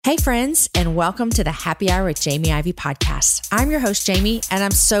Hey friends, and welcome to the Happy Hour with Jamie Ivey podcast. I'm your host, Jamie, and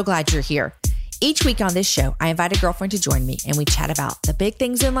I'm so glad you're here. Each week on this show, I invite a girlfriend to join me and we chat about the big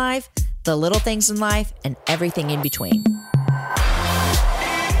things in life, the little things in life, and everything in between.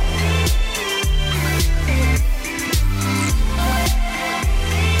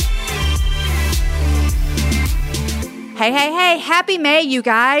 Hey, happy May, you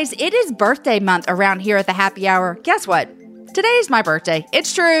guys. It is birthday month around here at the Happy Hour. Guess what? Today is my birthday.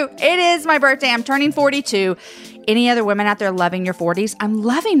 It's true. It is my birthday. I'm turning 42. Any other women out there loving your 40s? I'm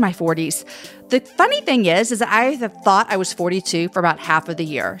loving my 40s. The funny thing is that I have thought I was 42 for about half of the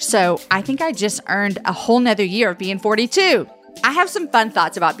year. So I think I just earned a whole nother year of being 42. I have some fun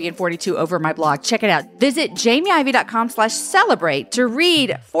thoughts about being 42 over my blog. Check it out. Visit jamieivey.com/celebrate to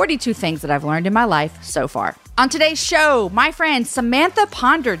read 42 things that I've learned in my life so far. On today's show, my friend Samantha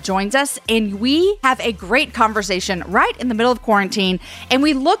Ponder joins us, and we have a great conversation right in the middle of quarantine, and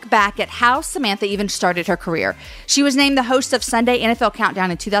we look back at how Samantha even started her career. She was named the host of Sunday NFL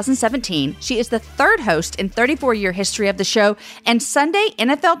Countdown in 2017. She is the third host in 34-year history of the show, and Sunday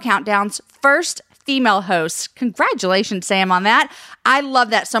NFL Countdown's first female host. Congratulations, Sam, on that. I love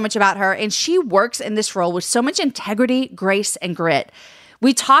that so much about her, and she works in this role with so much integrity, grace, and grit.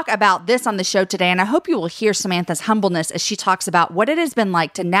 We talk about this on the show today, and I hope you will hear Samantha's humbleness as she talks about what it has been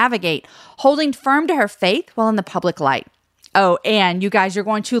like to navigate holding firm to her faith while in the public light. Oh, and you guys, you're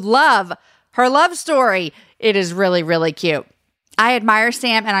going to love her love story. It is really, really cute. I admire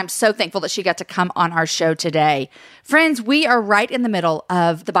Sam, and I'm so thankful that she got to come on our show today. Friends, we are right in the middle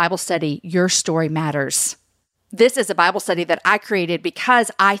of the Bible study, Your Story Matters. This is a Bible study that I created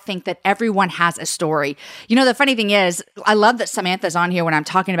because I think that everyone has a story. You know, the funny thing is, I love that Samantha's on here when I'm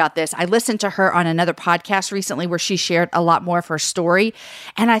talking about this. I listened to her on another podcast recently where she shared a lot more of her story.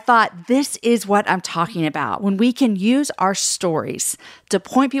 And I thought, this is what I'm talking about. When we can use our stories to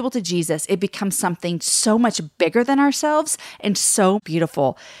point people to Jesus, it becomes something so much bigger than ourselves and so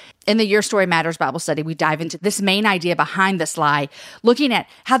beautiful. In the Your Story Matters Bible study, we dive into this main idea behind this lie, looking at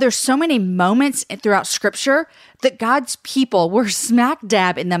how there's so many moments throughout Scripture that God's people were smack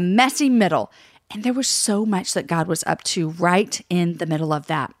dab in the messy middle. And there was so much that God was up to right in the middle of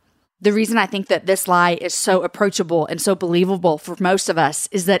that. The reason I think that this lie is so approachable and so believable for most of us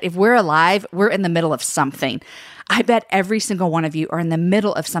is that if we're alive, we're in the middle of something. I bet every single one of you are in the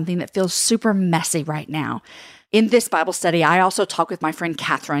middle of something that feels super messy right now. In this Bible study, I also talk with my friend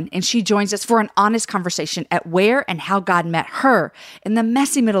Catherine, and she joins us for an honest conversation at where and how God met her in the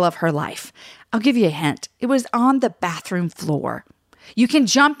messy middle of her life. I'll give you a hint. It was on the bathroom floor. You can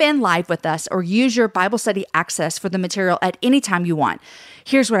jump in live with us or use your Bible study access for the material at any time you want.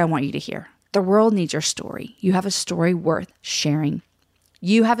 Here's what I want you to hear. The world needs your story. You have a story worth sharing.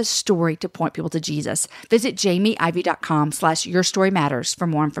 You have a story to point people to Jesus. Visit jamieivey.com/yourstorymatters for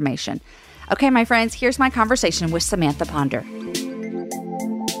more information. Okay, my friends, here's my conversation with Samantha Ponder.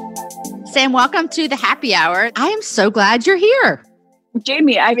 Sam, welcome to the Happy Hour. I am so glad you're here.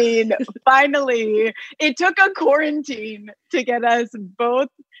 Jamie, I mean, finally, it took a quarantine to get us both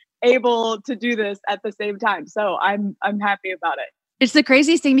able to do this at the same time. So I'm happy about it. It's the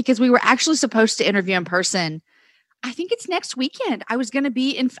craziest thing because we were actually supposed to interview in person. I think it's next weekend. I was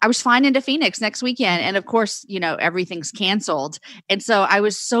flying into Phoenix next weekend. And of course, you know, everything's canceled. And so I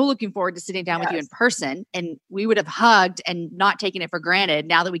was so looking forward to sitting down with you in person, and we would have hugged and not taken it for granted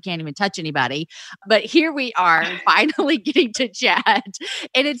now that we can't even touch anybody. But here we are finally getting to chat.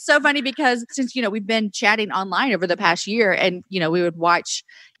 And it's so funny because since, you know, we've been chatting online over the past year, and, you know, we would watch,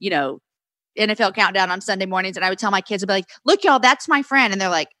 you know, NFL Countdown on Sunday mornings, and I would tell my kids, I'd be like, look, y'all, that's my friend. And they're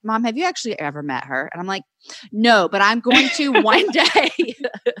like, Mom, have you actually ever met her? And I'm like, no, but I'm going to one day.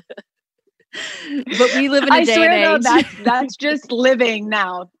 But we live in a day and age. That's just living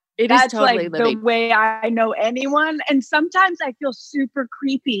now. That's totally like living. The way I know anyone. And sometimes I feel super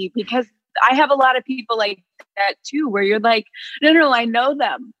creepy because I have a lot of people like that too, where you're like, no, I know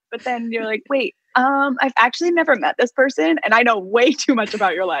them. But then you're like, wait, I've actually never met this person, and I know way too much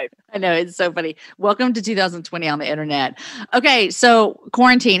about your life. I know, it's so funny. Welcome to 2020 on the internet. Okay, so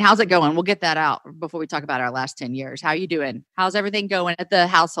quarantine, how's it going? We'll get that out before we talk about our last 10 years. How are you doing? How's everything going at the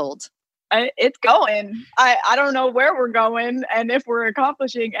household? It's going. I don't know where we're going and if we're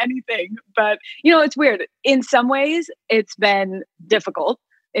accomplishing anything, but you know, it's weird. In some ways, it's been difficult.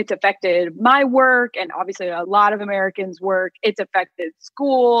 It's affected my work, and obviously a lot of Americans' work. It's affected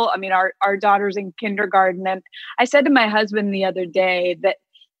school. I mean, our daughter's in kindergarten. And I said to my husband the other day that,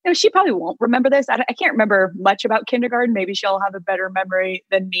 you know, she probably won't remember this. I can't remember much about kindergarten. Maybe she'll have a better memory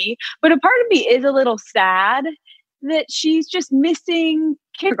than me. But a part of me is a little sad that she's just missing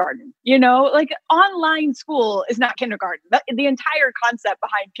kindergarten. Like online school is not kindergarten. The entire concept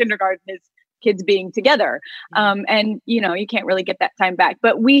behind kindergarten is kids being together. And you can't really get that time back,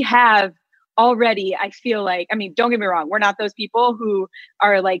 but we have already, I feel like, I mean, don't get me wrong, we're not those people who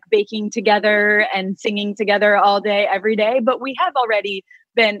are like baking together and singing together all day, every day, but we have already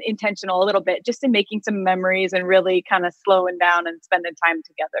been intentional a little bit just in making some memories and really kind of slowing down and spending time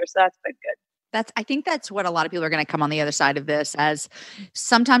together. So that's been good. I think that's what a lot of people are going to come on the other side of this, as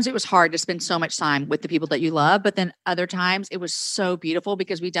sometimes it was hard to spend so much time with the people that you love, but then other times it was so beautiful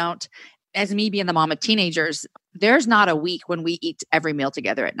because we don't, as me being the mom of teenagers, there's not a week when we eat every meal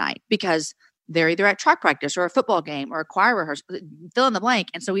together at night because they're either at track practice or a football game or a choir rehearsal, fill in the blank.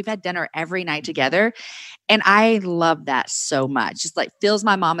 And so we've had dinner every night together. And I love that so much. Just like fills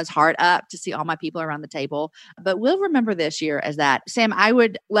my mama's heart up to see all my people around the table. But we'll remember this year as that. Sam, I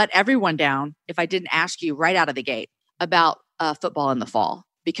would let everyone down if I didn't ask you right out of the gate about football in the fall.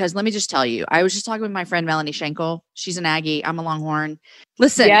 Because let me just tell you, I was just talking with my friend Melanie Schenkel. She's an Aggie. I'm a Longhorn.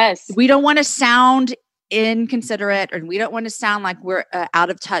 Listen, yes. We don't want to sound inconsiderate, and we don't want to sound like we're out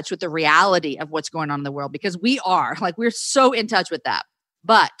of touch with the reality of what's going on in the world, because we are. Like, we're so in touch with that.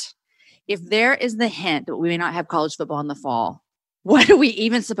 But if there is the hint that we may not have college football in the fall, what are we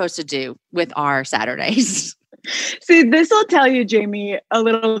even supposed to do with our Saturdays? See, this will tell you, Jamie, a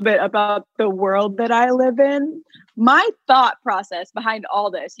little bit about the world that I live in. My thought process behind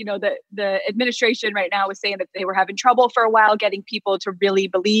all this, the administration right now was saying that they were having trouble for a while getting people to really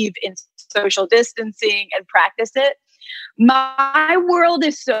believe in social distancing and practice it. My world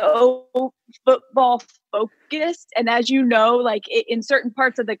is so football focused. And as you know, like in certain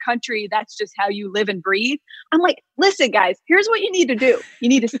parts of the country, that's just how you live and breathe. I'm like, listen, guys, here's what you need to do. You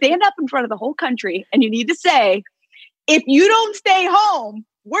need to stand up in front of the whole country and you need to say, if you don't stay home,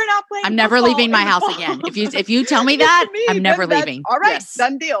 we're not playing. I'm never leaving my house again. If you tell me that, I'm never leaving. All right, yes.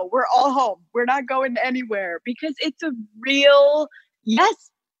 Done deal. We're all home. We're not going anywhere, because it's a real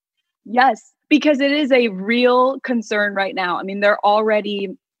yes, because it is a real concern right now. I mean, they're already,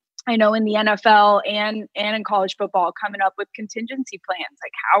 I know, in the NFL and in college football coming up with contingency plans.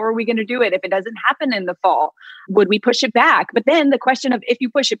 Like, how are we going to do it if it doesn't happen in the fall? Would we push it back? But then the question of, if you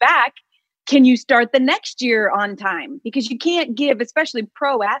push it back, can you start the next year on time? Because you can't give, especially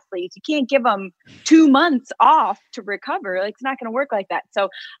pro athletes, you can't give them 2 months off to recover. Like, it's not going to work like that. So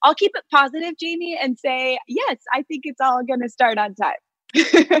I'll keep it positive, Jamie, and say, yes, I think it's all going to start on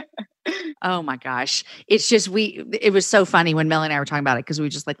time. Oh my gosh. It's just, it was so funny when Mel and I were talking about it, because we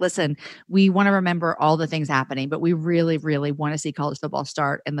were just like, listen, we want to remember all the things happening, but we really, really want to see college football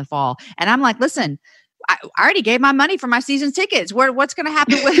start in the fall. And I'm like, listen, I already gave my money for my season tickets. What's going to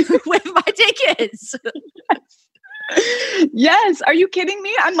happen with my tickets? Yes. Are you kidding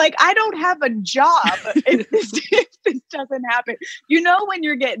me? I'm like, I don't have a job if this doesn't happen. When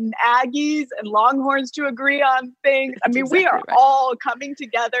you're getting Aggies and Longhorns to agree on things, I mean, exactly, we are all coming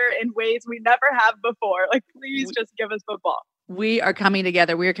together in ways we never have before. Like, please just give us football. We are coming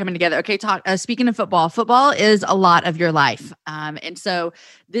together. Okay, speaking of football, football is a lot of your life. And so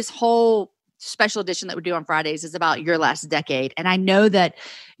this whole special edition that we do on Fridays is about your last decade. And I know that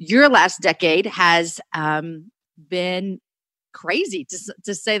your last decade has been crazy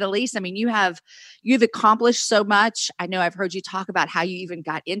to say the least. I mean, you've accomplished so much. I know I've heard you talk about how you even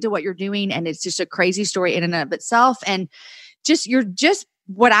got into what you're doing, and it's just a crazy story in and of itself. And you're just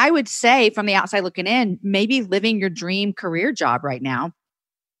what I would say from the outside looking in, maybe living your dream career job right now.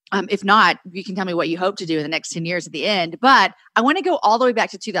 If not, you can tell me what you hope to do in the next 10 years at the end. But I want to go all the way back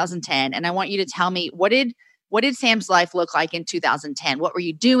to 2010. And I want you to tell me, what did Sam's life look like in 2010? What were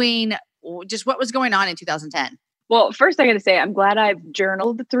you doing? Just what was going on in 2010? Well, first I got to say, I'm glad I've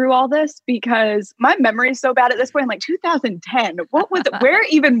journaled through all this, because my memory is so bad at this point. I'm like, 2010, where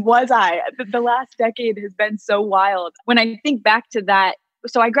even was I? The last decade has been so wild. When I think back to that,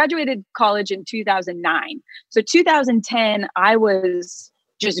 so I graduated college in 2009. So 2010, I was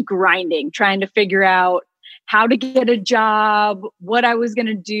just grinding, trying to figure out how to get a job, what I was going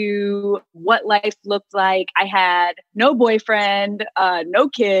to do, what life looked like. I had no boyfriend, no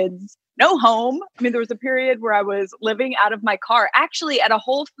kids, no home. I mean, there was a period where I was living out of my car, actually at a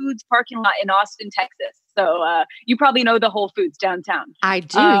Whole Foods parking lot in Austin, Texas. So you probably know the Whole Foods downtown. I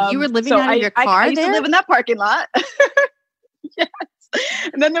do. You were living out of your car I used to live in that parking lot. Yes.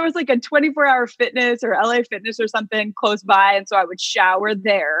 And then there was like a 24-hour fitness or LA Fitness or something close by. And so I would shower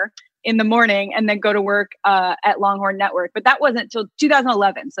there in the morning and then go to work at Longhorn Network. But that wasn't until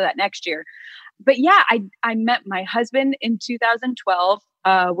 2011. So that next year. But yeah, I met my husband in 2012,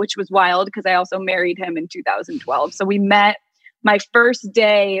 which was wild because I also married him in 2012. So we met my first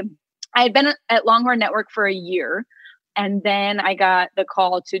day. I had been at Longhorn Network for a year. And then I got the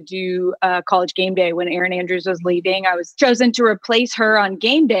call to do College Game Day when Erin Andrews was leaving. I was chosen to replace her on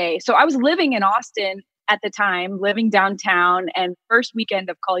game day. So I was living in Austin at the time, living downtown, and first weekend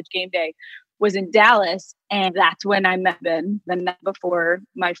of College Game Day was in Dallas. And that's when I met Ben the night before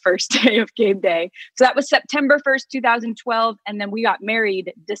my first day of game day. So that was September 1st, 2012. And then we got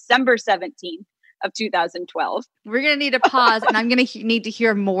married December 17th of 2012. We're going to need to pause and I'm going to need to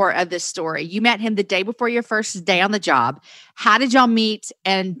hear more of this story. You met him the day before your first day on the job. How did y'all meet?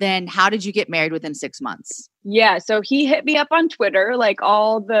 And then how did you get married within 6 months? Yeah. So he hit me up on Twitter, like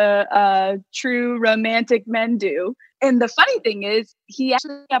all the true romantic men do. And the funny thing is, he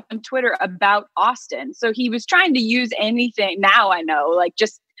actually hit me up on Twitter about Austin. So he was trying to use anything. Now I know, like,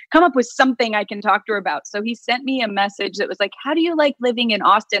 just come up with something I can talk to her about. So he sent me a message that was like, how do you like living in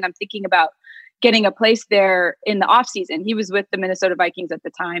Austin? I'm thinking about getting a place there in the off season. He was with the Minnesota Vikings at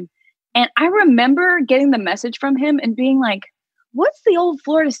the time. And I remember getting the message from him and being like, what's the old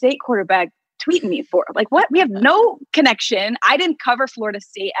Florida State quarterback tweeting me for? Like, what? We have no connection. I didn't cover Florida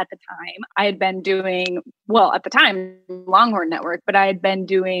State at the time. I had been doing, well, at the time, Longhorn Network, but I had been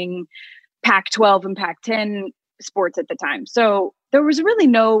doing Pac-12 and Pac-10 sports at the time. So there was really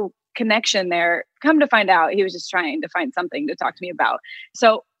no connection there. Come to find out, he was just trying to find something to talk to me about.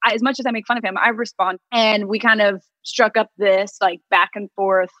 So as much as I make fun of him, I respond, and we kind of struck up this like back and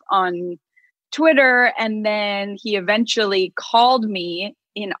forth on Twitter. And then he eventually called me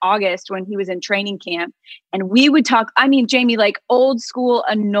in August when he was in training camp, and we would talk. I mean, Jamie, like old school,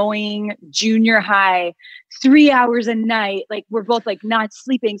 annoying junior high, 3 hours a night. Like we're both like not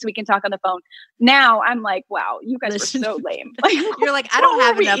sleeping so we can talk on the phone. Now I'm like, wow, you guys were so lame. Like, you're like, I don't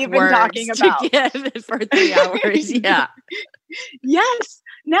have enough words talking about? to give for 3 hours. Yeah. Yes.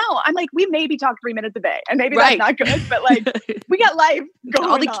 Now I'm like, we maybe talk 3 minutes a day, and maybe Right. that's not good, but like we got life going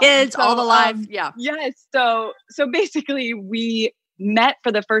all the on. kids, So, all the life. Yeah. Yes. So basically we met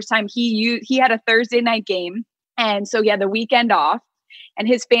for the first time. He had a Thursday night game, and so he had the weekend off, and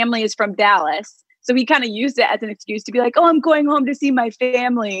his family is from Dallas. So he kind of used it as an excuse to be like, oh, I'm going home to see my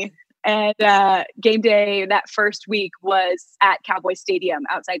family. And game day that first week was at Cowboy Stadium,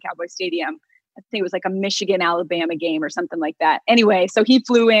 outside Cowboy Stadium. I think it was like a Michigan-Alabama game or something like that. Anyway, so he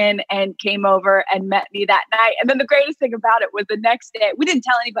flew in and came over and met me that night. And then the greatest thing about it was the next day, we didn't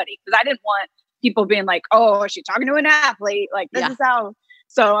tell anybody because I didn't want people being like, oh, is she talking to an athlete? Like, this is how.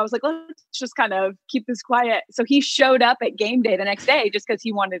 So I was like, let's just kind of keep this quiet. So he showed up at game day the next day just because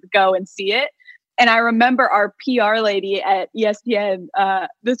he wanted to go and see it. And I remember our PR lady at ESPN,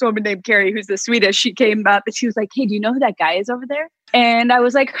 this woman named Carrie, who's the Swedish, she came up and she was like, hey, do you know who that guy is over there? And I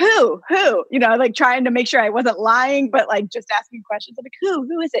was like, who? You know, like trying to make sure I wasn't lying, but like just asking questions. I'm like,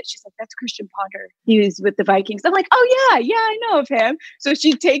 who is it? She's like, that's Christian Ponder. He was with the Vikings. I'm like, oh yeah, I know of him. So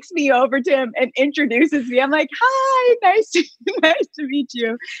she takes me over to him and introduces me. I'm like, hi, nice to meet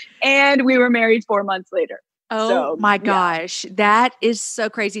you. And we were married 4 months later. Oh my gosh. Yeah. That is so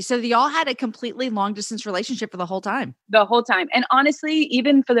crazy. So y'all had a completely long distance relationship for the whole time. The whole time. And honestly,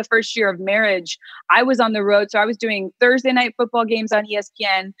 even for the first year of marriage, I was on the road. So I was doing Thursday night football games on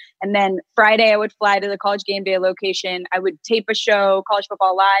ESPN. And then Friday, I would fly to the College Game Day location. I would tape a show, College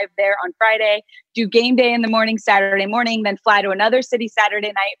Football Live, there on Friday, do game day in the morning, Saturday morning, then fly to another city Saturday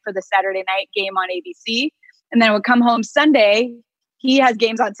night for the Saturday night game on ABC. And then I would come home Sunday. He has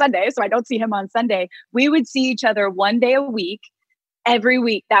games on Sunday, so I don't see him on Sunday. We would see each other 1 day a week, every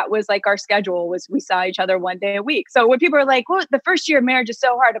week. That was like our schedule, was we saw each other 1 day a week. So when people are like, well, the first year of marriage is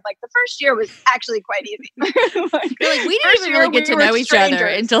so hard, I'm like, the first year was actually quite easy. You're like, we didn't even really get to know each other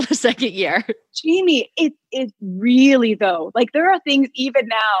until the second year. Jamie, it really though. Like there are things even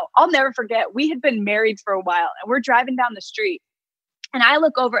now, I'll never forget. We had been married for a while and we're driving down the street and I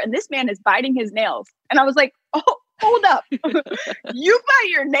look over and this man is biting his nails. And I was like, oh, hold up. You bite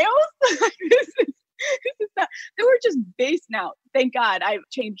your nails? This is not, they were just base now. Thank God I've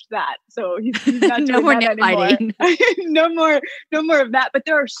changed that. So he's not no more that anymore. no more of that. But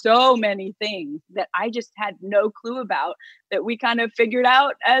there are so many things that I just had no clue about that we kind of figured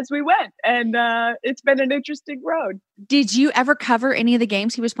out as we went. And it's been an interesting road. Did you ever cover any of the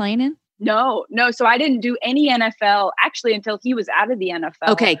games he was playing in? No. So I didn't do any NFL actually until he was out of the NFL.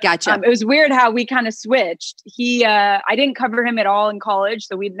 Okay, gotcha. It was weird how we kind of switched. I didn't cover him at all in college,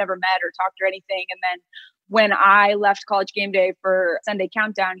 so we'd never met or talked or anything. And then when I left College Game Day for Sunday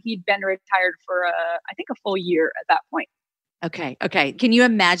Countdown, he'd been retired for I think a full year at that point. Okay. Can you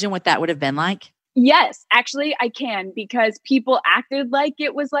imagine what that would have been like? Yes, actually I can, because people acted like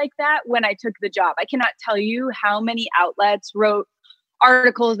it was like that when I took the job. I cannot tell you how many outlets wrote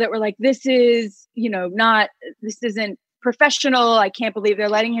articles that were like, this isn't professional. I can't believe they're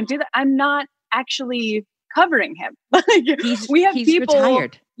letting him do that. I'm not actually covering him. We have he's people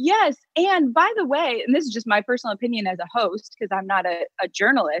retired. Yes. And by the way, and this is just my personal opinion as a host, because I'm not a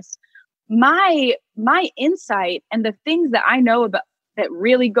journalist, my insight and the things that I know about that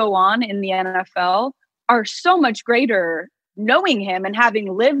really go on in the NFL are so much greater knowing him and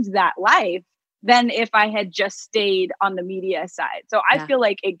having lived that life than if I had just stayed on the media side. So I feel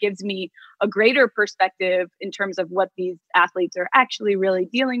like it gives me a greater perspective in terms of what these athletes are actually really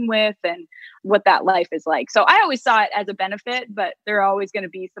dealing with and what that life is like. So I always saw it as a benefit, but there are always going to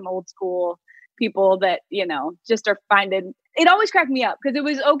be some old school people that, just are finding it always cracked me up because it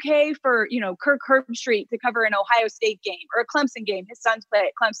was okay for, Kirk Herbstreit to cover an Ohio State game or a Clemson game. His sons play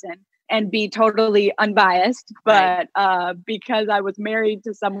at Clemson. And be totally unbiased, but because I was married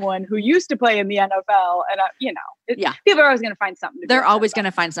to someone who used to play in the NFL, and people are always going to find something. They're always going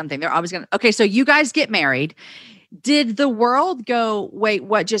to find something. They're always going to. Okay, so you guys get married. Did the world go, wait,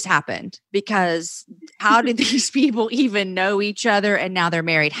 what just happened? Because how did these people even know each other and now they're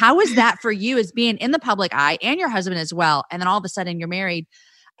married? How was that for you as being in the public eye and your husband as well? And then all of a sudden you're married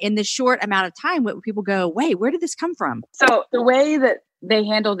in this short amount of time. What people go, wait, where did this come from? So the way that they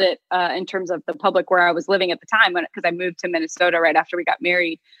handled it in terms of the public where I was living at the time, because I moved to Minnesota right after we got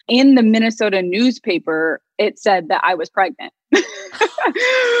married, in the Minnesota newspaper, it said that I was pregnant, which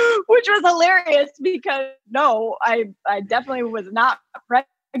was hilarious because no, I definitely was not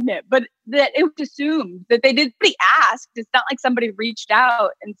pregnant, but that it was assumed that they did really ask. It's not like somebody reached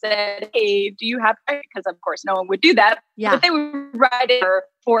out and said, hey, do you have, because of course no one would do that, but they would write it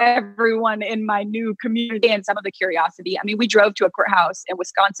for everyone in my new community and some of the curiosity. I mean, we drove to a courthouse in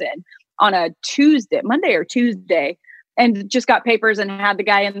Wisconsin on a Monday or Tuesday, and just got papers and had the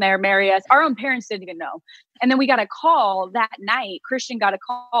guy in there marry us. Our own parents didn't even know. And then we got a call that night. Christian got a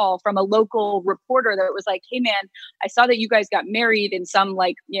call from a local reporter that was like, hey man, I saw that you guys got married in some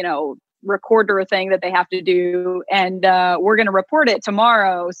recorder thing that they have to do. And we're going to report it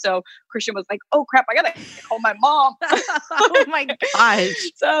tomorrow. So Christian was like, oh crap, I got to call my mom. Oh my gosh.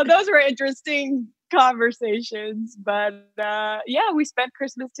 So those were interesting conversations, but we spent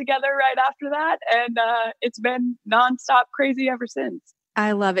Christmas together right after that. And it's been nonstop crazy ever since.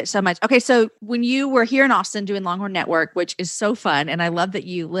 I love it so much. Okay. So when you were here in Austin doing Longhorn Network, which is so fun, and I love that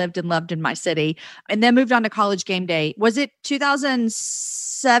you lived and loved in my city and then moved on to College Game Day. Was it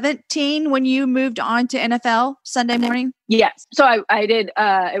 2017 when you moved on to NFL Sunday morning? Yes. So I did,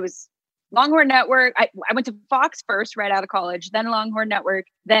 it was Longhorn Network. I went to Fox first right out of college, then Longhorn Network,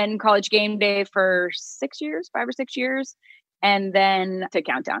 then College Game Day for 5 or 6 years, and then to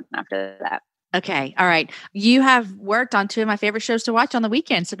Countdown after that. Okay. All right. You have worked on two of my favorite shows to watch on the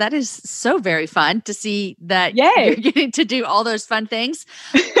weekend. So that is so very fun to see that you're getting to do all those fun things.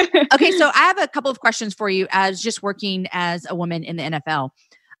 Okay. So I have a couple of questions for you as just working as a woman in the NFL.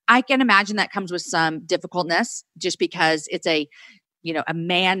 I can imagine that comes with some difficultness just because it's a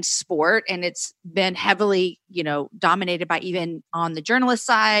manned sport and it's been heavily, dominated by even on the journalist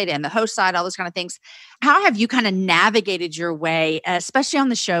side and the host side, all those kind of things. How have you kind of navigated your way, especially on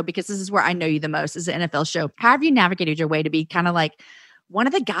the show, because this is where I know you the most as an NFL show. How have you navigated your way to be kind of like one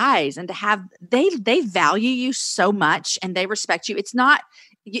of the guys and to have, they value you so much and they respect you. It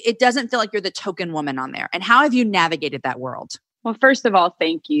doesn't feel like you're the token woman on there. And how have you navigated that world? Well, first of all,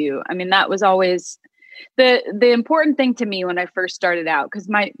 thank you. I mean, that was always the important thing to me when I first started out, because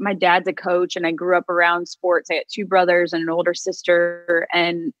my dad's a coach and I grew up around sports. I had 2 brothers and an older sister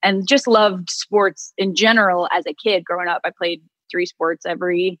and just loved sports in general as a kid growing up. I played 3 sports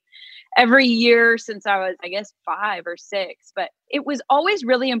every year since I was, I guess, 5 or 6. But it was always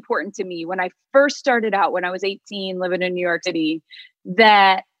really important to me when I first started out, when I was 18, living in New York City,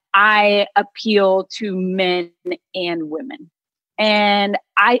 that I appeal to men and women. And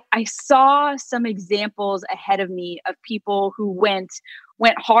I saw some examples ahead of me of people who went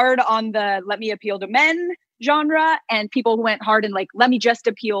hard on the let me appeal to men genre and people who went hard and like, let me just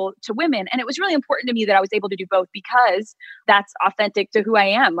appeal to women. And it was really important to me that I was able to do both because that's authentic to who I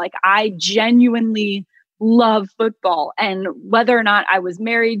am. Like I genuinely love football. And whether or not I was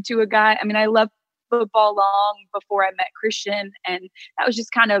married to a guy, I mean, I loved football long before I met Christian. And that was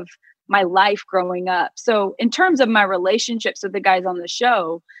just kind of my life growing up. So in terms of my relationships with the guys on the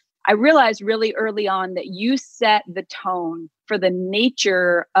show, I realized really early on that you set the tone for the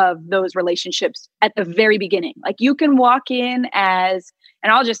nature of those relationships at the very beginning. Like you can walk in as,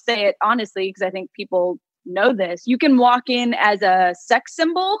 and I'll just say it honestly, because I think people know this, you can walk in as a sex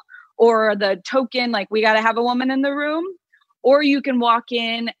symbol or the token, like we got to have a woman in the room, or you can walk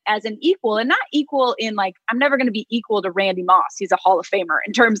in as an equal, and not equal in like, I'm never going to be equal to Randy Moss. He's a Hall of Famer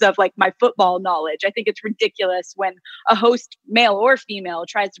in terms of like my football knowledge. I think it's ridiculous when a host, male or female,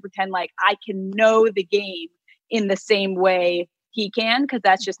 tries to pretend like I can know the game in the same way he can, because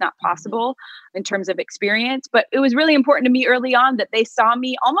that's just not possible in terms of experience. But it was really important to me early on that they saw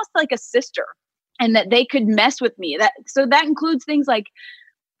me almost like a sister and that they could mess with me. So that includes things like,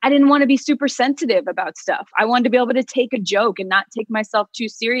 I didn't want to be super sensitive about stuff. I wanted to be able to take a joke and not take myself too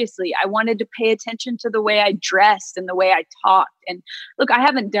seriously. I wanted to pay attention to the way I dressed and the way I talked. And look, I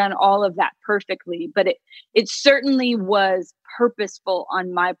haven't done all of that perfectly, but it certainly was purposeful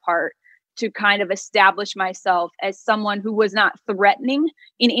on my part to kind of establish myself as someone who was not threatening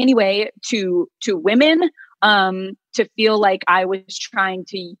in any way to women, to feel like I was trying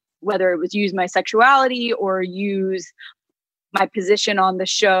to, whether it was use my sexuality or use my position on the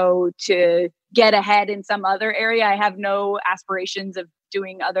show to get ahead in some other area. I have no aspirations of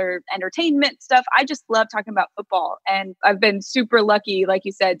doing other entertainment stuff. I just love talking about football. And I've been super lucky, like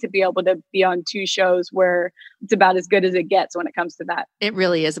you said, to be able to be on 2 shows where it's about as good as it gets when it comes to that. It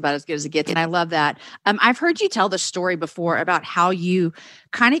really is about as good as it gets. And I love that. I've heard you tell the story before about how you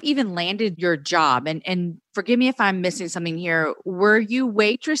kind of even landed your job. And forgive me if I'm missing something here. Were you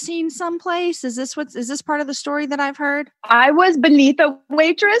waitressing someplace? Is this part of the story that I've heard? I was beneath a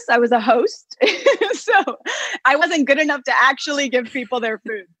waitress. I was a host. So I wasn't good enough to actually give people their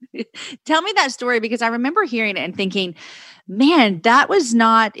food. Tell me that story, because I remember hearing it and thinking, man, it was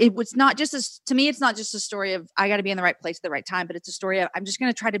not just to me, it's not just a story of I got to be in the right place at the right time, but it's a story of I'm just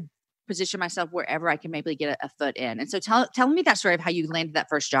going to try to position myself wherever I can maybe get a foot in. And so tell me that story of how you landed that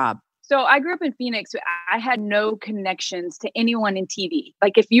first job. So I grew up in Phoenix. I had no connections to anyone in TV.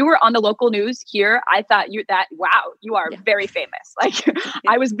 Like if you were on the local news here, I thought wow, you are very famous. Like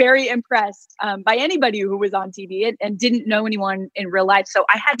I was very impressed by anybody who was on TV and didn't know anyone in real life. So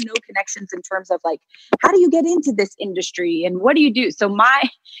I had no connections in terms of like, how do you get into this industry and what do you do? So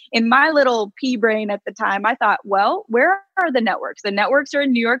in my little pea brain at the time, I thought, well, where are the networks? The networks are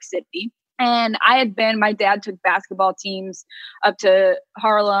in New York City. And my dad took basketball teams up to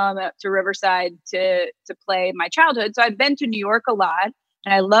Harlem, up to Riverside to play my childhood. So I've been to New York a lot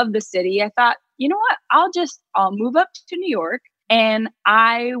and I love the city. I thought, you know what, I'll move up to New York and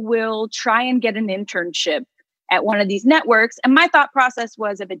I will try and get an internship at one of these networks. And my thought process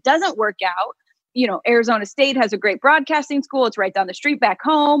was, if it doesn't work out, Arizona State has a great broadcasting school. It's right down the street back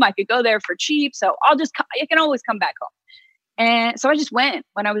home. I could go there for cheap. So I can always come back home. And so I just went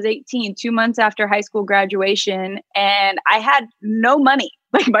when I was 18, 2 months after high school graduation, and I had no money.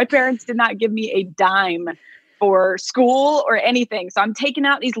 Like my parents did not give me a dime for school or anything. So I'm taking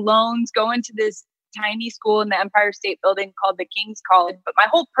out these loans, going to this tiny school in the Empire State Building called the King's College. But my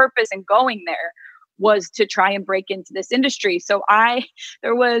whole purpose in going there was to try and break into this industry. So I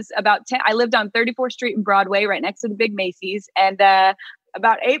lived on 34th Street and Broadway, right next to the big Macy's, and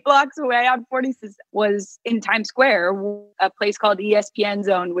about 8 blocks away on 46 was in Times Square, a place called ESPN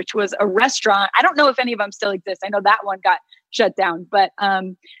Zone, which was a restaurant. I don't know if any of them still exist. I know that one got shut down, but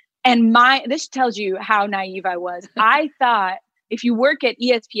this tells you how naive I was. I thought if you work at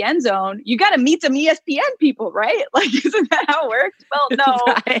ESPN Zone, you got to meet some ESPN people, right? Like, isn't that how it works? Well,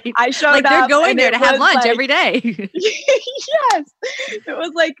 no, right. I showed like up. They're going there to have lunch every day. Yes. It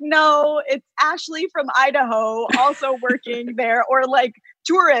was like, no, it's Ashley from Idaho also working there, or like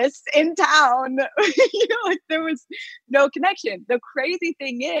tourists in town. Like there was no connection. The crazy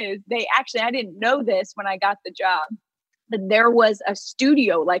thing is I didn't know this when I got the job, but there was a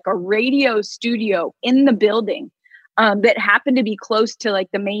studio, like a radio studio in the building that happened to be close to like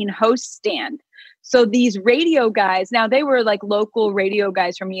the main host stand. So these radio guys, now they were like local radio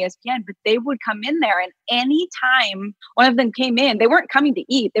guys from ESPN, but they would come in there, and anytime one of them came in, they weren't coming to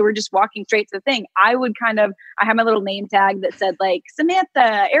eat. They were just walking straight to the thing. I had my little name tag that said like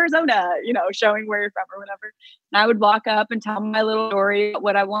Samantha, Arizona, showing where you're from or whatever. And I would walk up and tell my little story about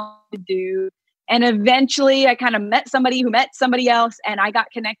what I wanted to do. And eventually I kind of met somebody who met somebody else, and I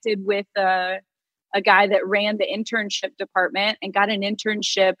got connected with a guy that ran the internship department and got an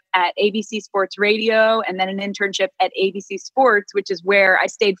internship at ABC Sports Radio, and then an internship at ABC Sports, which is where I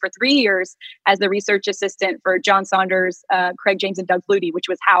stayed for 3 years as the research assistant for John Saunders, Craig James, and Doug Flutie, which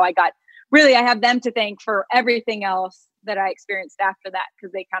was how I have them to thank for everything else that I experienced after that,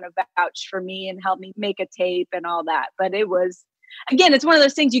 because they kind of vouched for me and helped me make a tape and all that. But it was, again, it's one of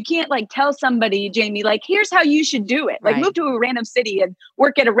those things you can't like tell somebody, Jamie, like, here's how you should do it. Like move to a random city and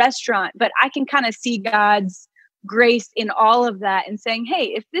work at a restaurant. But I can kind of see God's grace in all of that and saying, hey,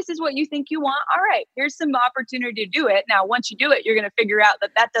 if this is what you think you want, all right, here's some opportunity to do it. Now, once you do it, you're going to figure out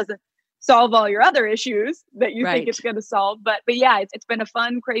that doesn't solve all your other issues that you Right. think it's going to solve. But yeah, it's been a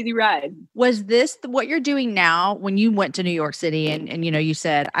fun, crazy ride. Was this what you're doing now when you went to New York City and you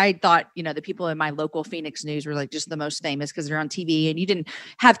said, I thought, the people in my local Phoenix news were like just the most famous because they're on TV and you didn't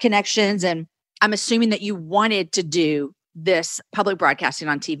have connections. And I'm assuming that you wanted to do this public broadcasting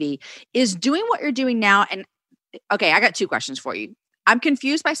on TV. Is doing what you're doing now. And okay, I got 2 questions for you. I'm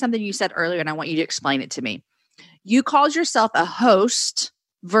confused by something you said earlier and I want you to explain it to me. You called yourself a host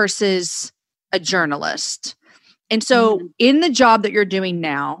versus a journalist. And so in the job that you're doing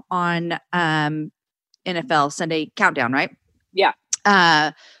now on NFL Sunday Countdown, right? Yeah.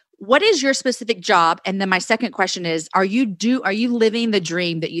 What is your specific job? And then my second question is, are you living the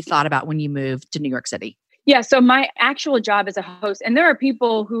dream that you thought about when you moved to New York City? Yeah. So my actual job as a host, and there are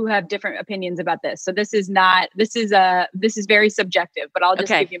people who have different opinions about this. So this is very subjective, but I'll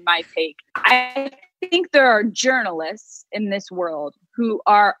just give you my take. I think there are journalists in this world who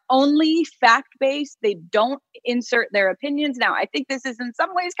are only fact-based. They don't insert their opinions. Now, I think this is in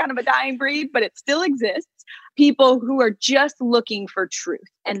some ways kind of a dying breed, but it still exists. People who are just looking for truth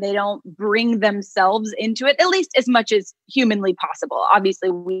and they don't bring themselves into it, at least as much as humanly possible. Obviously,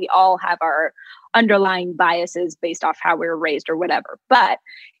 we all have our underlying biases based off how we were raised or whatever. But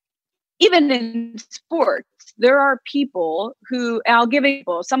even in sports, there are people who, I'll give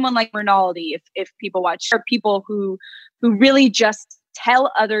example, someone like Rinaldi, if people watch, are people who really just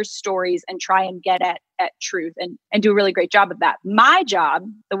tell others stories and try and get at truth and do a really great job of that. My job,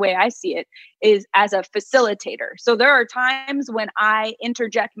 the way I see it, is as a facilitator. So there are times when I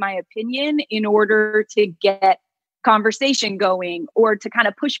interject my opinion in order to get conversation going or to kind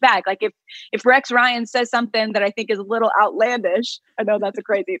of push back. Like if Rex Ryan says something that I think is a little outlandish, I know that's a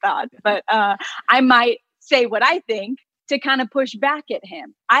crazy thought, but I might say what I think to kind of push back at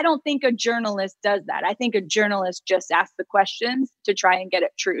him. I don't think a journalist does that. I think a journalist just asks the questions to try and get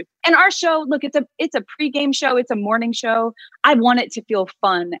at truth. And our show, look, it's a pregame show. It's a morning show. I want it to feel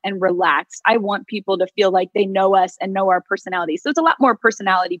fun and relaxed. I want people to feel like they know us and know our personality. So it's a lot more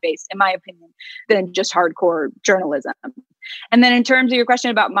personality based, in my opinion, than just hardcore journalism. And then in terms of your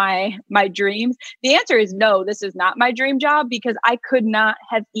question about my dreams, the answer is no, this is not my dream job because I could not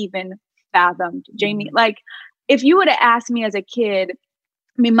have even fathomed, Jamie, like, if you would have asked me as a kid,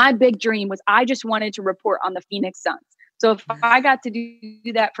 I mean, my big dream was I just wanted to report on the Phoenix Suns. So if I got to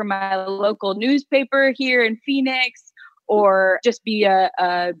do that for my local newspaper here in Phoenix or just be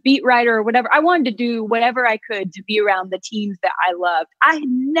a beat writer or whatever, I wanted to do whatever I could to be around the teams that I loved. I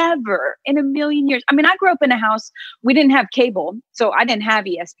never in a million years. I mean, I grew up in a house, we didn't have cable, so I didn't have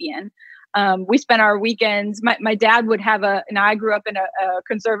ESPN. We spent our weekends. My dad would have and I grew up in a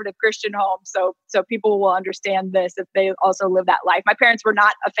conservative Christian home. So people will understand this if they also live that life. My parents were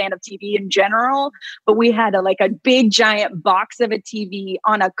not a fan of TV in general, but we had a big giant box of a TV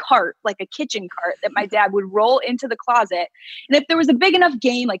on a cart, like a kitchen cart that my dad would roll into the closet. And if there was a big enough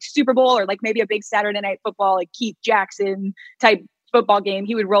game, like Super Bowl or like maybe a big Saturday night football, like Keith Jackson type football game,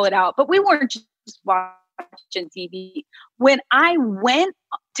 he would roll it out. But we weren't just watching TV. When I went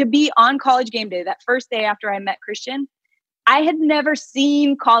to be on College Game Day, that first day after I met Christian, I had never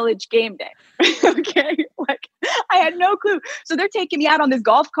seen College Game Day. Okay. Like I had no clue. So they're taking me out on this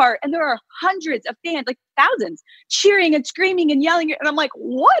golf cart and there are hundreds of fans, like thousands, cheering and screaming and yelling. And I'm like,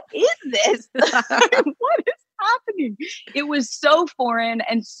 what is this? What is happening? It was so foreign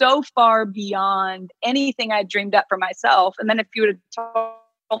and so far beyond anything I dreamed up for myself. And then if you would have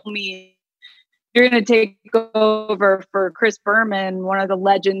told me you're going to take over for Chris Berman, one of the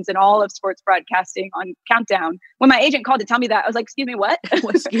legends in all of sports broadcasting on Countdown. When my agent called to tell me that, I was like, excuse me, what?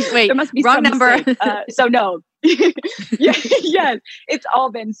 Wait, there must be wrong some number. So no. Yes, it's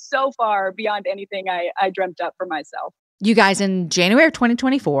all been so far beyond anything I dreamt up for myself. You guys, in January of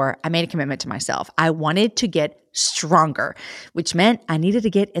 2024, I made a commitment to myself. I wanted to get stronger, which meant I needed to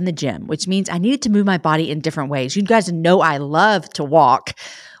get in the gym, which means I needed to move my body in different ways. You guys know I love to walk.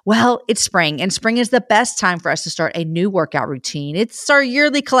 Well, it's spring, and spring is the best time for us to start a new workout routine. It's our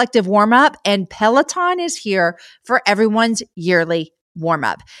yearly collective warm-up, and Peloton is here for everyone's yearly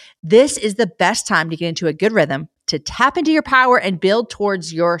warm-up. This is the best time to get into a good rhythm, to tap into your power and build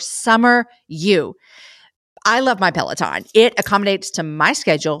towards your summer you. I love my Peloton. It accommodates to my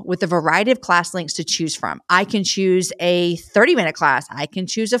schedule with a variety of class links to choose from. I can choose a 30-minute class. I can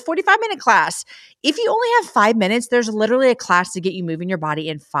choose a 45-minute class. If you only have 5 minutes, there's literally a class to get you moving your body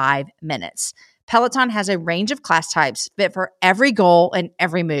in 5 minutes. Peloton has a range of class types fit for every goal and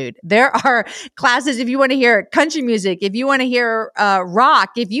every mood. There are classes if you want to hear country music, if you want to hear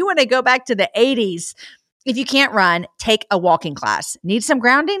rock, if you want to go back to the 80s. If you can't run, take a walking class. Need some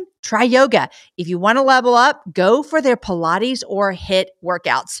grounding? Try yoga. If you want to level up, go for their Pilates or HIIT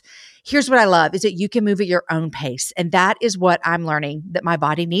workouts. Here's what I love is that you can move at your own pace. And that is what I'm learning that my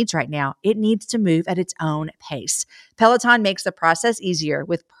body needs right now. It needs to move at its own pace. Peloton makes the process easier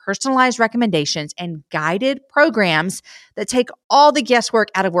with personalized recommendations and guided programs that take all the guesswork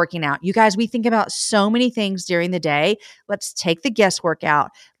out of working out. You guys, we think about so many things during the day. Let's take the guesswork out.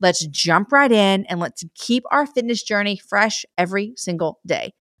 Let's jump right in and let's keep our fitness journey fresh every single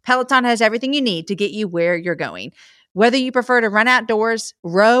day. Peloton has everything you need to get you where you're going. Whether you prefer to run outdoors,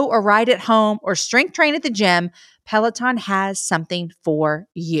 row or ride at home, or strength train at the gym, Peloton has something for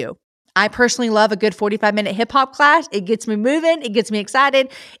you. I personally love a good 45-minute hip hop class. It gets me moving. It gets me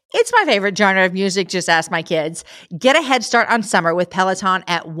excited. It's my favorite genre of music. Just ask my kids. Get a head start on summer with Peloton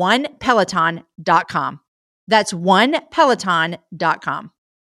at onepeloton.com. That's onepeloton.com.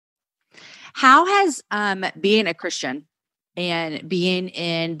 How has being a Christian and being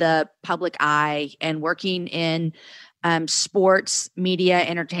in the public eye and working in sports, media,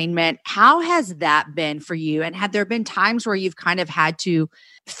 entertainment, how has that been for you? And have there been times where you've kind of had to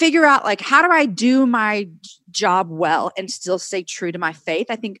figure out, like, how do I do my job well and still stay true to my faith?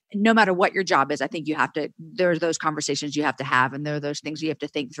 I think no matter what your job is, I think there are those conversations you have to have, and there are those things you have to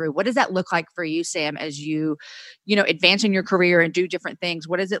think through. What does that look like for you, Sam, as you advance in your career and do different things?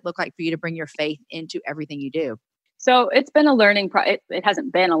 What does it look like for you to bring your faith into everything you do? So it's been a learning it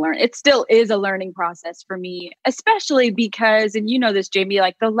hasn't been a it still is a learning process for me, especially because, and you know this, Jamie,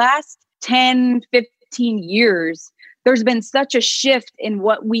 like the last 10, 15 years, there's been such a shift in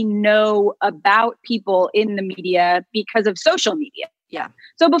what we know about people in the media because of social media. Yeah.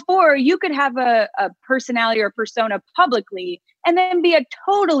 So before, you could have a personality or persona publicly and then be a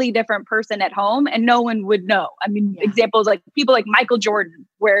totally different person at home and no one would know. I mean, examples like people like Michael Jordan,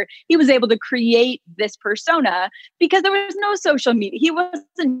 where he was able to create this persona because there was no social media. He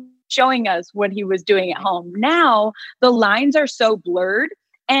wasn't showing us what he was doing at home. Now the lines are so blurred.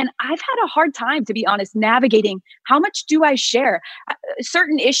 And I've had a hard time, to be honest, navigating how much do I share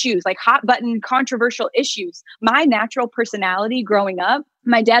certain issues, like hot button controversial issues. My natural personality growing up,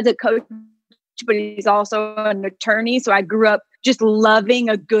 my dad's a coach, but he's also an attorney. So I grew up just loving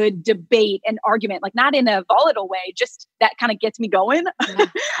a good debate and argument, like not in a volatile way, just that kind of gets me going.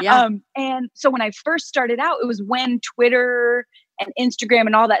 Yeah. And so when I first started out, it was when Twitter and Instagram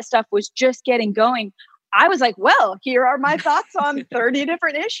and all that stuff was just getting going. I was like, well, here are my thoughts on 30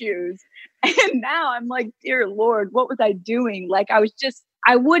 different issues. And now I'm like, dear Lord, what was I doing? Like, I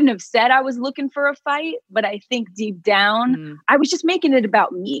wouldn't have said I was looking for a fight, but I think deep down, I was just making it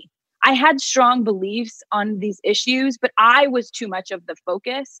about me. I had strong beliefs on these issues, but I was too much of the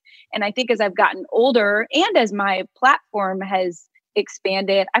focus. And I think as I've gotten older and as my platform has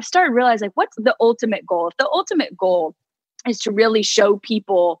expanded, I've started realizing, like, what's the ultimate goal? If the ultimate goal is to really show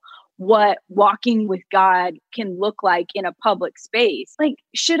people what walking with God can look like in a public space, like,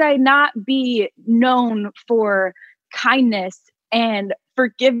 should I not be known for kindness and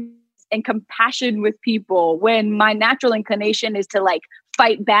forgiveness and compassion with people when my natural inclination is to like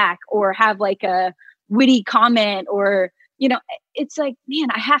fight back or have like a witty comment or, it's like, man,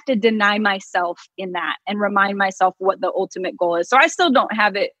 I have to deny myself in that and remind myself what the ultimate goal is. So I still don't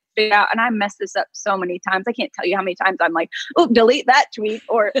have it figured out. And I mess this up so many times. I can't tell you how many times I'm like, oh, delete that tweet.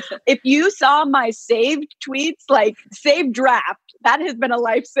 Or if you saw my saved tweets, like saved draft, that has been a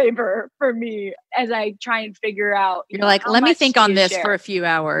lifesaver for me as I try and figure out. You're like, let me think on this for a few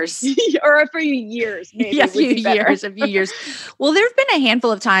hours. Or a few years, maybe. Yeah, a few years. Well, there have been a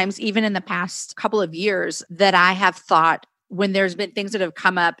handful of times, even in the past couple of years, that I have thought, when there's been things that have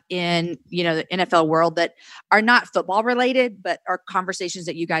come up in, the NFL world that are not football related, but are conversations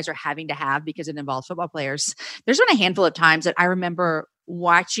that you guys are having to have because it involves football players. There's been a handful of times that I remember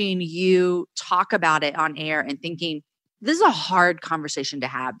watching you talk about it on air and thinking, this is a hard conversation to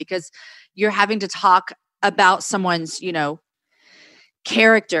have because you're having to talk about someone's,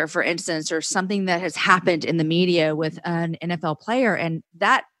 character, for instance, or something that has happened in the media with an NFL player. And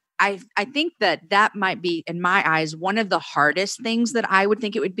that, I think that might be, in my eyes, one of the hardest things that I would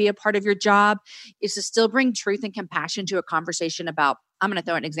think it would be a part of your job is to still bring truth and compassion to a conversation about, I'm going to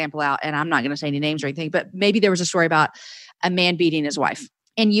throw an example out and I'm not going to say any names or anything, but maybe there was a story about a man beating his wife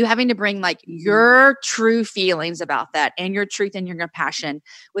and you having to bring like your true feelings about that and your truth and your compassion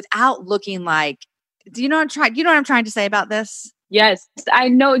without looking like, do you know what I'm trying to say about this? Yes, I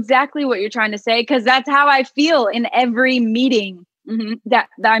know exactly what you're trying to say because that's how I feel in every meeting. Mm-hmm. That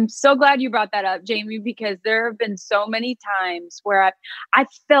I'm so glad you brought that up, Jamie, because there have been so many times where I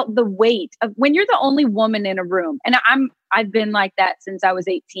felt the weight of when you're the only woman in a room, and I've been like that since I was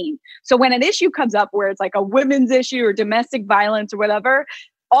 18. So when an issue comes up where it's like a women's issue or domestic violence or whatever,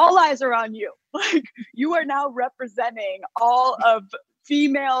 all eyes are on you. Like you are now representing all of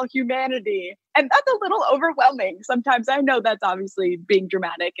female humanity. And that's a little overwhelming. Sometimes I know that's obviously being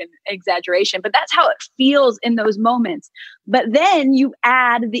dramatic and exaggeration, but that's how it feels in those moments. But then you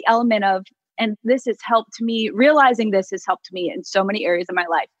add the element of, and this has helped me, realizing this has helped me in so many areas of my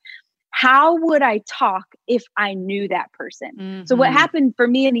life. How would I talk if I knew that person? Mm-hmm. So what happened for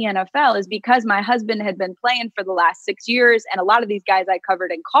me in the NFL is because my husband had been playing for the last 6 years, and a lot of these guys I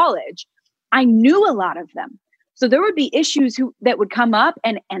covered in college, I knew a lot of them. So there would be issues that would come up,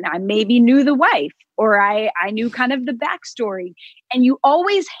 and I maybe knew the wife, or I knew kind of the backstory. And you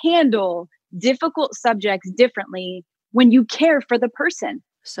always handle difficult subjects differently when you care for the person.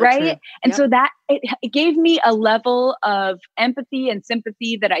 So right. True. And so that it gave me a level of empathy and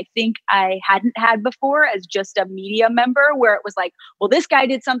sympathy that I think I hadn't had before as just a media member, where it was like, well, this guy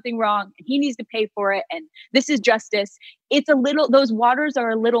did something wrong and he needs to pay for it. And this is justice. It's those waters are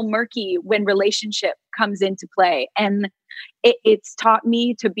a little murky when relationship comes into play. And it's taught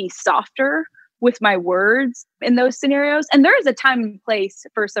me to be softer with my words in those scenarios. And there is a time and place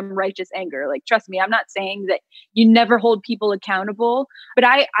for some righteous anger. Like, trust me, I'm not saying that you never hold people accountable, but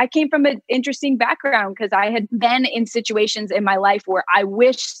I came from an interesting background because I had been in situations in my life where I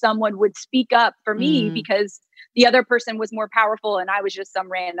wish someone would speak up for me because the other person was more powerful and I was just some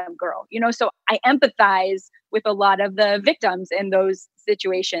random girl, so I empathize with a lot of the victims in those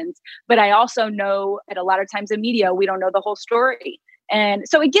situations. But I also know that a lot of times in media, we don't know the whole story. And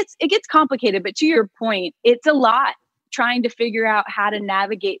so it gets complicated, but to your point, it's a lot trying to figure out how to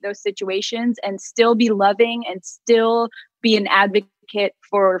navigate those situations and still be loving and still be an advocate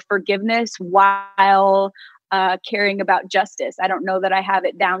for forgiveness while caring about justice. I don't know that I have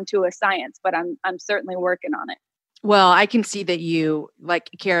it down to a science, but I'm certainly working on it. Well, I can see that you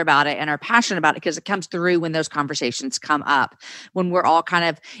care about it and are passionate about it because it comes through when those conversations come up, when we're all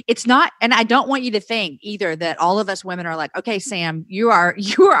it's not, and I don't want you to think either that all of us women are like, okay, Sam, you are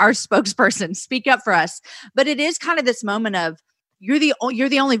our spokesperson, speak up for us. But it is kind of this moment of, you're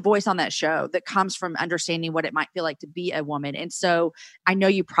the only voice on that show that comes from understanding what it might feel like to be a woman. And so I know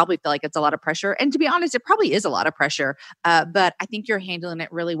you probably feel like it's a lot of pressure. And to be honest, it probably is a lot of pressure. But I think you're handling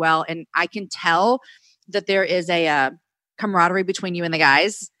it really well. And I can tell that there is a camaraderie between you and the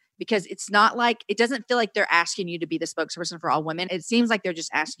guys, because it's not like, it doesn't feel like they're asking you to be the spokesperson for all women. It seems like they're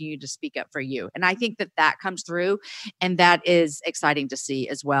just asking you to speak up for you. And I think that comes through, and that is exciting to see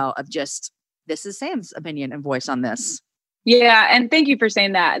as well, of just, this is Sam's opinion and voice on this. Yeah. And thank you for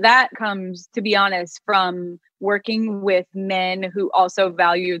saying that. That comes, to be honest, from working with men who also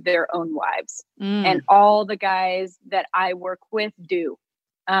value their own wives. And all the guys that I work with do.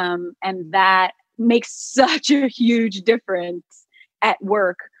 And that makes such a huge difference at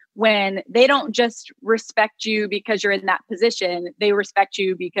work when they don't just respect you because you're in that position. They respect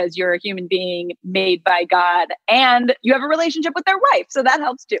you because you're a human being made by God and you have a relationship with their wife. So that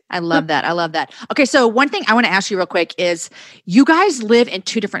helps too. I love that. I love that. Okay. So one thing I want to ask you real quick is, you guys live in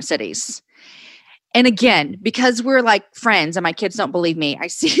 2 different cities. And again, because we're like friends and my kids don't believe me, I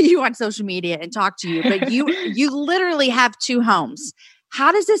see you on social media and talk to you, but you literally have 2 homes.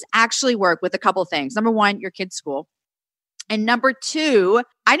 How does this actually work with a couple of things? Number 1, your kids' school. And number 2,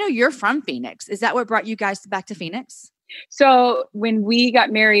 I know you're from Phoenix. Is that what brought you guys back to Phoenix? So when we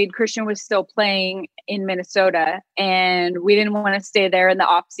got married, Christian was still playing in Minnesota and we didn't want to stay there in the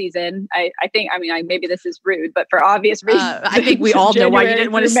off season. I think, maybe this is rude, but for obvious reasons. I think we all know why you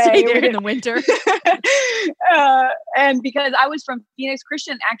didn't want to stay there in the winter. And because I was from Phoenix,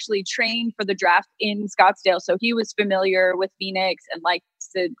 Christian actually trained for the draft in Scottsdale. So he was familiar with Phoenix and likes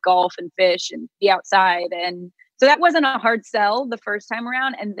to golf and fish and be outside. And so that wasn't a hard sell the first time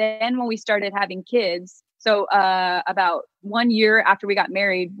around. And then when we started having kids, so about 1 year after we got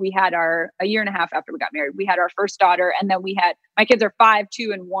married, a year and a half after we got married, we had our first daughter. And then my kids are 5,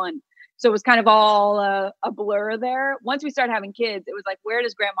 2, and 1. So it was kind of all a blur there. Once we started having kids, it was like, where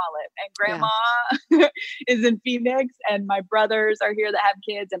does grandma live? And grandma is in Phoenix, and my brothers are here that have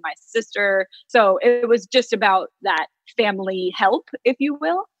kids, and my sister. So it was just about that family help, if you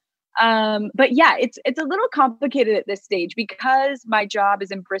will. But yeah, it's a little complicated at this stage because my job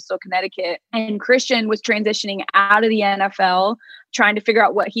is in Bristol, Connecticut, and Christian was transitioning out of the NFL, trying to figure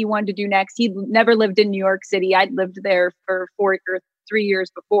out what he wanted to do next. He'd never lived in New York City. I'd lived there for 4 or 3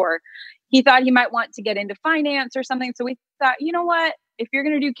 years before. He thought he might want to get into finance or something. So we thought, you know what, if you're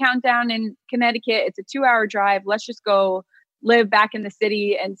going to do Countdown in Connecticut, it's a 2-hour drive. Let's just go live back in the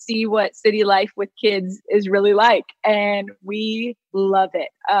city and see what city life with kids is really like. And we love it.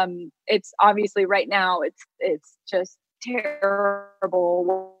 It's obviously right now, it's just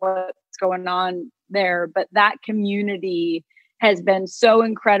terrible what's going on there, but that community has been so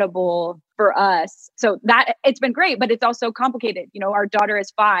incredible for us. So that it's been great, but it's also complicated. You know, our daughter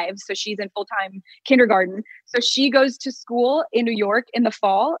is 5, so she's in full-time kindergarten. So she goes to school in New York in the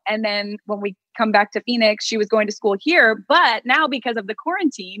fall. And then when we come back to Phoenix, she was going to school here. But now because of the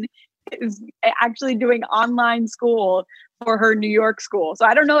quarantine, is actually doing online school for her New York school. So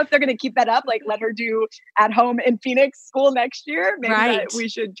I don't know if they're going to keep that up, like let her do at home in Phoenix school next year. Maybe that we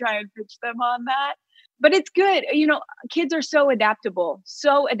should try and pitch them on that. But it's good. You know, kids are so adaptable.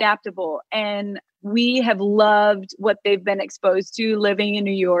 And we have loved what they've been exposed to living in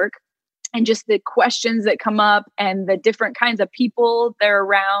New York, and just the questions that come up and the different kinds of people they're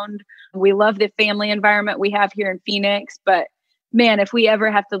around. We love the family environment we have here in Phoenix, but man, if we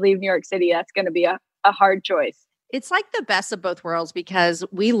ever have to leave New York City, that's going to be a hard choice. It's like the best of both worlds because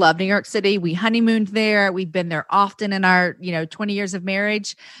we love New York City. We honeymooned there. We've been there often in our, 20 years of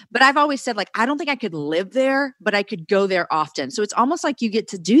marriage. But I've always said, like, I don't think I could live there, but I could go there often. So it's almost like you get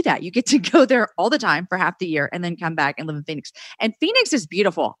to do that. You get to go there all the time for half the year and then come back and live in Phoenix. And Phoenix is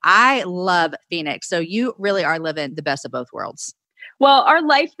beautiful. I love Phoenix. So you really are living the best of both worlds. Well, our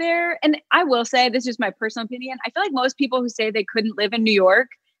life there, and I will say, this is my personal opinion, I feel like most people who say they couldn't live in New York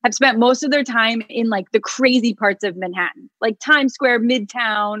have spent most of their time in like the crazy parts of Manhattan, like Times Square,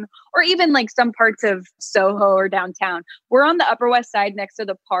 Midtown, or even like some parts of Soho or downtown. We're on the Upper West Side next to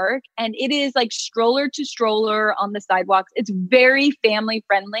the park, and it is like stroller to stroller on the sidewalks. It's very family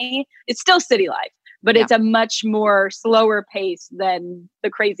friendly. It's still city life, but it's a much more slower pace than the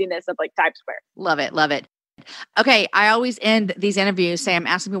craziness of like Times Square. Love it. Love it. Okay. I always end these interviews saying, I'm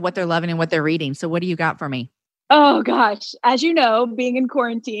asking people what they're loving and what they're reading. So what do you got for me? Oh gosh. As you know, being in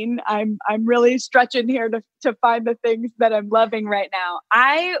quarantine, I'm really stretching here to find the things that I'm loving right now.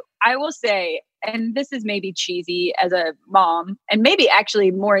 I will say, and this is maybe cheesy as a mom, and maybe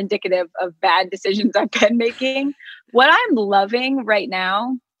actually more indicative of bad decisions I've been making. What I'm loving right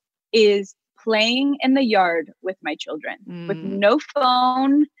now is playing in the yard with my children, with no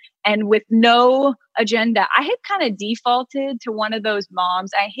phone and with no agenda. I had kind of defaulted to one of those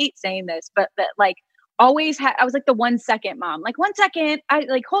moms. I hate saying this, but that like always had, I was like the 1 second mom, like 1 second, I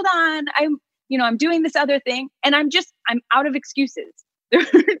like, hold on. I'm doing this other thing, and I'm out of excuses.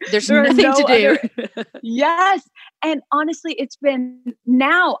 There's nothing to do. Yes. And honestly,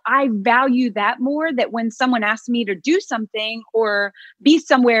 now I value that more, that when someone asks me to do something or be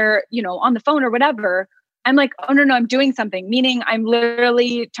somewhere, on the phone or whatever, I'm like, oh, no, I'm doing something. Meaning I'm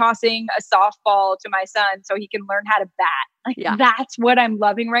literally tossing a softball to my son so he can learn how to bat. That's what I'm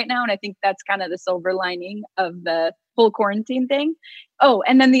loving right now. And I think that's kind of the silver lining of the whole quarantine thing. Oh,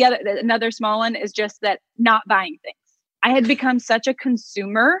 and then another small one is just that not buying things. I had become such a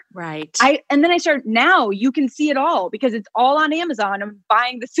consumer. Right. And then I started, now you can see it all because it's all on Amazon. I'm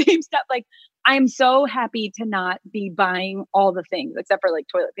buying the same stuff. Like, I'm so happy to not be buying all the things except for like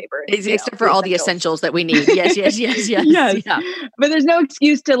toilet paper. Except for all the essentials that we need. Yes. Yes. Yeah. But there's no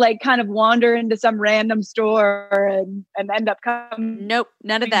excuse to like kind of wander into some random store and end up coming. Nope.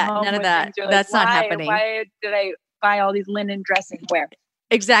 None of that. That's not happening. Why did I buy all these linen dressing wear?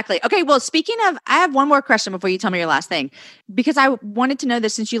 Exactly. Okay. Well, speaking of, I have one more question before you tell me your last thing, because I wanted to know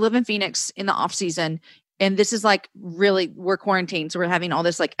this since you live in Phoenix in the off season, and this is like really, we're quarantined. So we're having all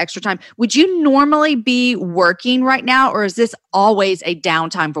this like extra time. Would you normally be working right now, or is this always a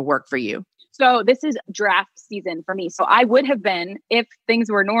downtime for work for you? So this is draft season for me. So I would have been, if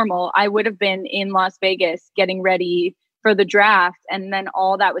things were normal, I would have been in Las Vegas getting ready for the draft. And then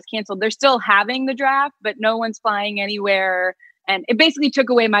all that was canceled. They're still having the draft, but no one's flying anywhere. And it basically took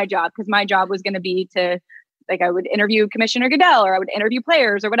away my job, because my job was going to be to, like, I would interview Commissioner Goodell or I would interview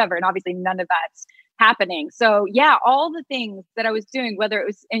players or whatever. And obviously none of that's happening. So yeah, all the things that I was doing, whether it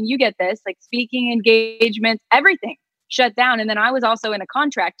was, and you get this, like speaking engagements, everything shut down. And then I was also in a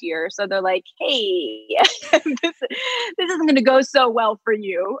contract year. So they're like, hey, this isn't going to go so well for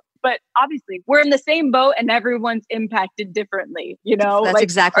you. But obviously we're in the same boat and everyone's impacted differently, That's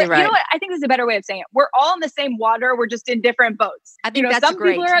exactly right. You know what? I think this is a better way of saying it. We're all in the same water. We're just in different boats. I think that's some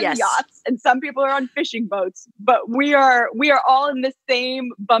great. People are on yes. yachts and some people are on fishing boats, but we are all in the same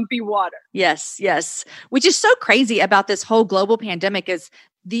bumpy water. Yes. Yes. Which is so crazy about this whole global pandemic is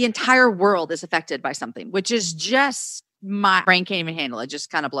the entire world is affected by something, which is just, my brain can't even handle it. Just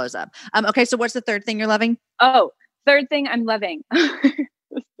kind of blows up. Okay. So what's the third thing you're loving? Oh, third thing I'm loving.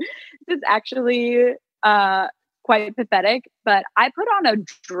 This is actually quite pathetic, but I put on a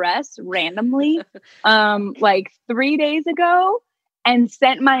dress randomly like 3 days ago and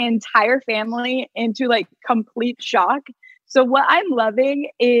sent my entire family into like complete shock. So what I'm loving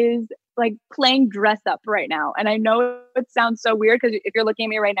is like playing dress up right now. And I know it sounds so weird because if you're looking at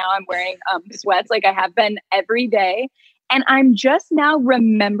me right now, I'm wearing sweats like I have been every day. And I'm just now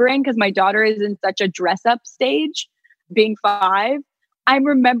remembering, because my daughter is in such a dress up stage, being 5, I'm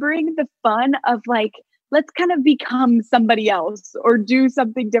remembering the fun of like, let's kind of become somebody else or do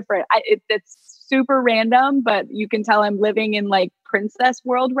something different. It's super random, but you can tell I'm living in like princess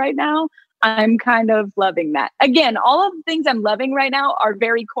world right now. I'm kind of loving that. Again, all of the things I'm loving right now are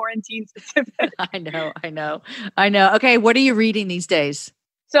very quarantine specific. I know. Okay, what are you reading these days?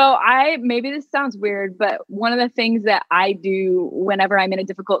 So maybe this sounds weird, but one of the things that I do whenever I'm in a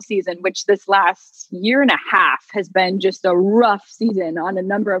difficult season, which this last year and a half has been just a rough season on a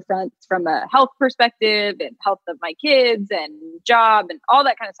number of fronts, from a health perspective and health of my kids and job and all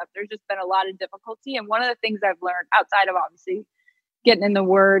that kind of stuff. There's just been a lot of difficulty. And one of the things I've learned, outside of obviously getting in the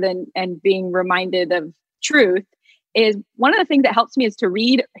word and being reminded of truth, is one of the things that helps me is to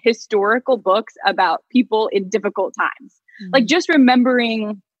read historical books about people in difficult times. Mm-hmm. Like just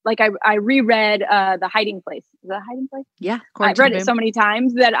remembering, like I reread The Hiding Place. Is that Hiding Place? Yeah. I've read it so many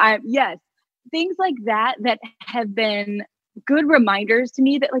times that things like that have been good reminders to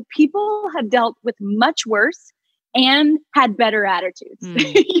me that like people have dealt with much worse and had better attitudes.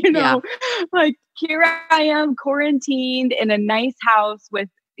 Like here I am quarantined in a nice house with,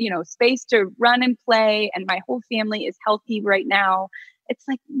 space to run and play, and my whole family is healthy right now. It's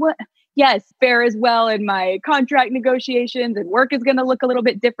like, what? Yes, fair as well in my contract negotiations, and work is going to look a little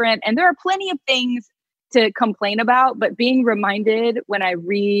bit different. And there are plenty of things to complain about, but being reminded when I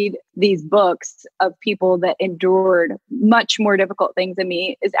read these books of people that endured much more difficult things than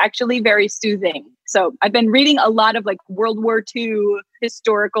me is actually very soothing. So I've been reading a lot of like World War II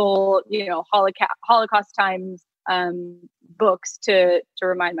historical, Holocaust times books to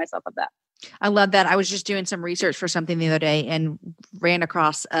remind myself of that. I love that. I was just doing some research for something the other day and ran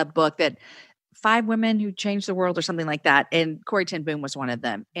across a book that 5 Women Who Changed the World or something like that. And Corrie ten Boom was one of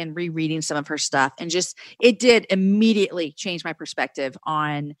them, and rereading some of her stuff. And just, it did immediately change my perspective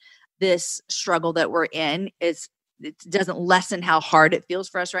on this struggle that we're in. It doesn't lessen how hard it feels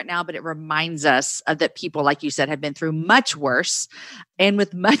for us right now, but it reminds us of that people, like you said, have been through much worse and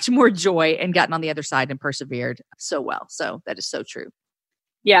with much more joy and gotten on the other side and persevered so well. So that is so true.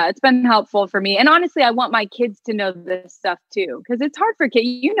 Yeah, it's been helpful for me. And honestly, I want my kids to know this stuff too, because it's hard for kids.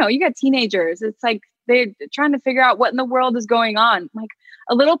 You got teenagers. It's like they're trying to figure out what in the world is going on. Like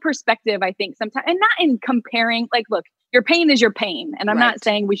a little perspective, I think sometimes, and not in comparing, like, look, your pain is your pain. And I'm not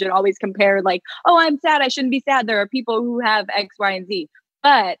saying we should always compare like, oh, I'm sad, I shouldn't be sad. There are people who have X, Y, and Z.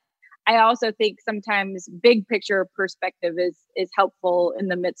 But I also think sometimes big picture perspective is helpful in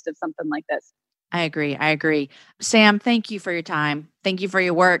the midst of something like this. I agree. Sam, thank you for your time. Thank you for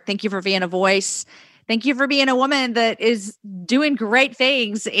your work. Thank you for being a voice. Thank you for being a woman that is doing great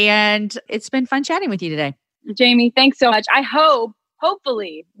things. And it's been fun chatting with you today. Jamie, thanks so much. I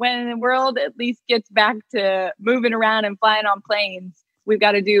hopefully, when the world at least gets back to moving around and flying on planes, we've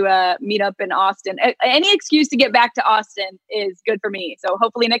got to do a meetup in Austin. Any excuse to get back to Austin is good for me. So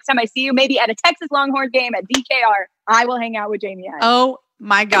hopefully next time I see you, maybe at a Texas Longhorns game at DKR, I will hang out with Jamie. Oh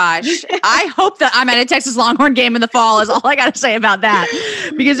my gosh. I hope that I'm at a Texas Longhorn game in the fall is all I got to say about that.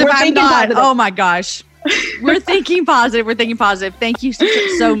 Because if I'm not, positive. Oh my gosh. We're thinking positive. Thank you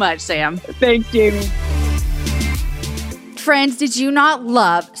so much, Sam. Thanks, Jamie. Friends, did you not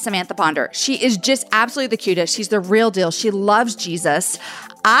love Samantha Ponder? She is just absolutely the cutest. She's the real deal. She loves Jesus.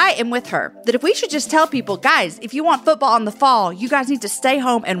 I am with her that if we should just tell people, guys, if you want football in the fall, you guys need to stay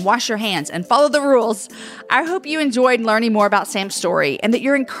home and wash your hands and follow the rules. I hope you enjoyed learning more about Sam's story and that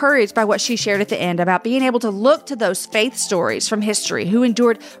you're encouraged by what she shared at the end about being able to look to those faith stories from history who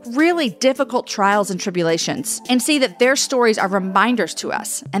endured really difficult trials and tribulations and see that their stories are reminders to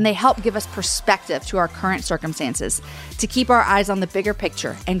us and they help give us perspective to our current circumstances to keep our eyes on the bigger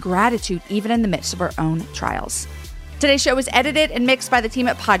picture and gratitude even in the midst of our own trials. Today's show was edited and mixed by the team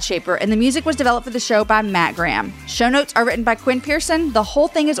at Podshaper, and the music was developed for the show by Matt Graham. Show notes are written by Quinn Pearson. The whole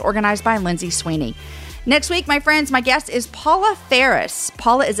thing is organized by Lindsay Sweeney. Next week, my friends, my guest is Paula Ferris.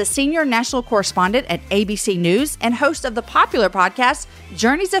 Paula is a senior national correspondent at ABC News and host of the popular podcast,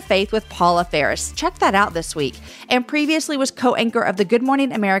 Journeys of Faith with Paula Ferris. Check that out this week. And previously was co-anchor of the Good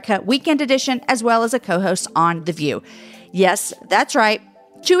Morning America Weekend Edition, as well as a co-host on The View. Yes, that's right.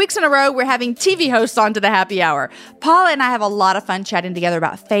 2 weeks in a row, we're having TV hosts on to the happy hour. Paula and I have a lot of fun chatting together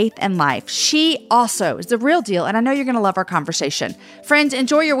about faith and life. She also is the real deal, and I know you're going to love our conversation. Friends,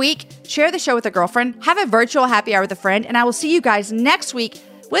 enjoy your week. Share the show with a girlfriend. Have a virtual happy hour with a friend, and I will see you guys next week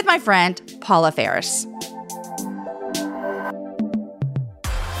with my friend, Paula Ferris.